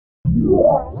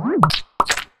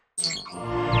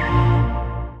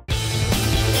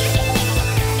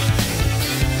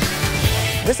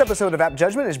This episode of App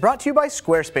Judgment is brought to you by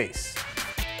Squarespace.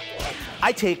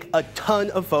 I take a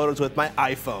ton of photos with my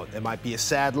iPhone. It might be a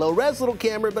sad, low-res little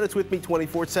camera, but it's with me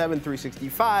 24/7,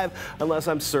 365, unless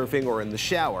I'm surfing or in the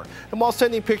shower. And while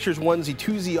sending pictures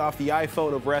onesie-twosie off the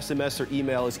iPhone over SMS or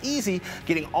email is easy,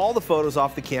 getting all the photos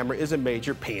off the camera is a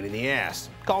major pain in the ass.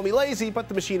 Call me lazy, but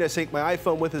the machine I sync my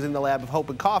iPhone with is in the lab of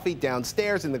Hope and Coffee,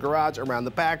 downstairs, in the garage, around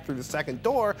the back, through the second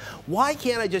door. Why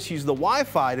can't I just use the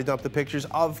Wi-Fi to dump the pictures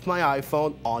of my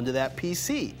iPhone onto that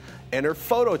PC? Enter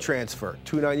Photo Transfer,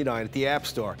 $2.99 at the App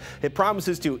Store. It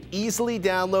promises to easily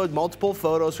download multiple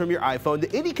photos from your iPhone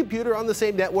to any computer on the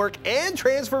same network and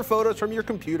transfer photos from your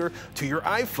computer to your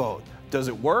iPhone. Does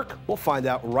it work? We'll find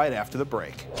out right after the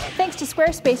break. Thanks to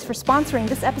Squarespace for sponsoring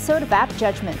this episode of App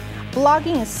Judgment.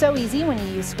 Blogging is so easy when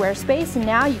you use Squarespace, and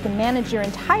now you can manage your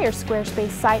entire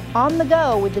Squarespace site on the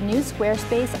go with the new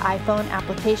Squarespace iPhone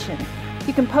application.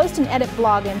 You can post and edit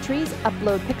blog entries,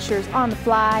 upload pictures on the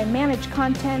fly, manage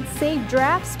content, save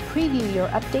drafts, preview your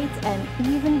updates, and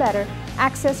even better,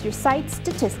 access your site's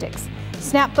statistics.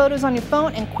 Snap photos on your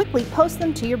phone and quickly post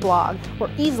them to your blog,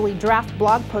 or easily draft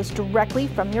blog posts directly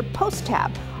from your Post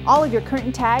tab. All of your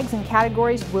current tags and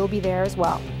categories will be there as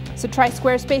well. So try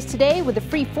Squarespace today with a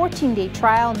free 14-day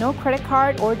trial, no credit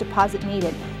card or deposit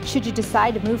needed. Should you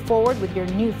decide to move forward with your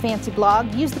new fancy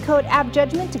blog, use the code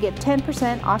AppJudgment to get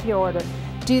 10% off your order.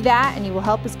 Do that and you will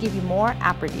help us give you more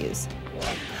app reviews.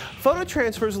 Photo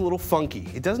transfer is a little funky.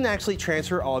 It doesn't actually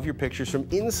transfer all of your pictures from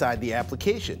inside the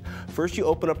application. First, you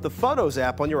open up the Photos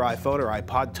app on your iPhone or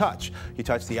iPod Touch. You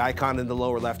touch the icon in the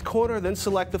lower left corner, then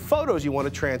select the photos you want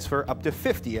to transfer up to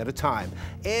 50 at a time,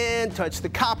 and touch the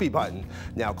Copy button.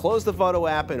 Now close the Photo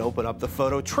app and open up the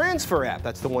Photo Transfer app.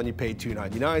 That's the one you paid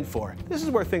 $2.99 for. This is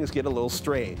where things get a little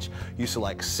strange. You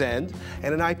select Send,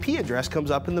 and an IP address comes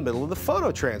up in the middle of the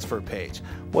Photo Transfer page.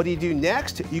 What do you do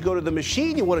next? You go to the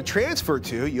machine you want to transfer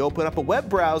to, you open up a web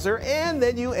browser, and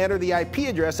then you enter the IP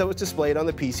address that was displayed on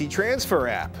the PC Transfer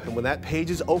app. And when that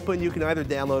page is open, you can either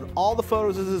download all the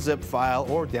photos as a zip file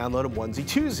or download them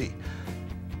onesie-twosie.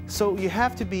 So you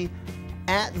have to be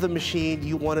at the machine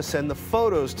you want to send the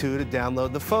photos to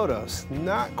download the photos.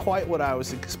 Not quite what I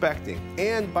was expecting.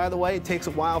 And by the way, it takes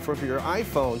a while for your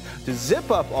iPhone to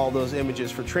zip up all those images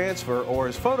for transfer, or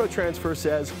as Photo Transfer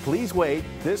says, please wait,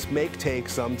 this may take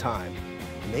some time.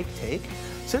 Take?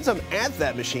 Since I'm at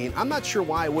that machine, I'm not sure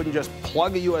why I wouldn't just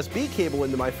plug a USB cable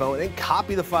into my phone and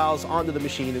copy the files onto the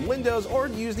machine in Windows, or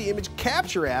use the image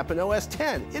capture app in OS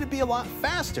X. It'd be a lot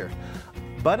faster.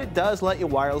 But it does let you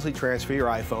wirelessly transfer your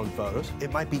iPhone photos.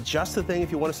 It might be just the thing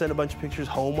if you want to send a bunch of pictures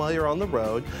home while you're on the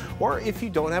road, or if you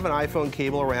don't have an iPhone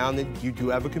cable around and you do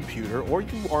have a computer, or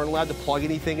you aren't allowed to plug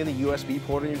anything in the USB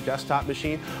port on your desktop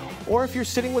machine, or if you're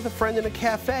sitting with a friend in a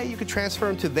cafe, you could transfer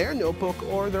them to their notebook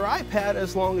or their iPad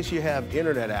as long as you have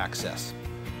internet access.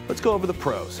 Let's go over the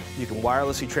pros. You can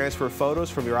wirelessly transfer photos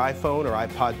from your iPhone or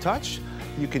iPod Touch.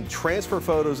 You can transfer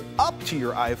photos up to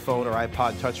your iPhone or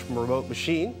iPod Touch from a remote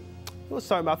machine. Let's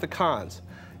talk about the cons.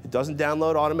 It doesn't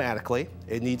download automatically.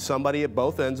 It needs somebody at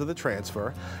both ends of the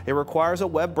transfer. It requires a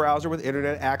web browser with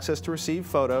internet access to receive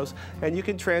photos, and you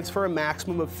can transfer a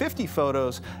maximum of 50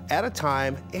 photos at a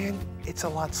time, and it's a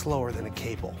lot slower than a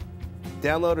cable.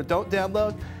 Download or don't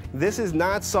download? This is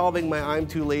not solving my I'm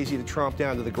too lazy to tromp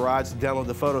down to the garage to download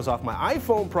the photos off my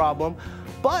iPhone problem,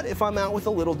 but if I'm out with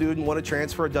a little dude and want to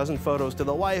transfer a dozen photos to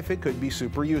the wife, it could be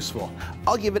super useful.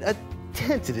 I'll give it a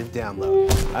tentative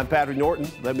download. I'm Patrick Norton.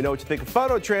 Let me know what you think of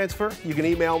Photo Transfer. You can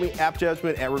email me,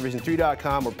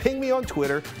 appjudgment@revision3.com, or ping me on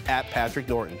Twitter,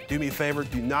 @PatrickNorton. Do me a favor,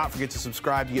 do not forget to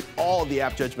subscribe to get all of the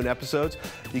App Judgment episodes.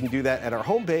 You can do that at our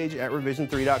homepage at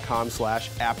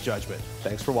revision3.com/appjudgment.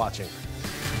 Thanks for watching.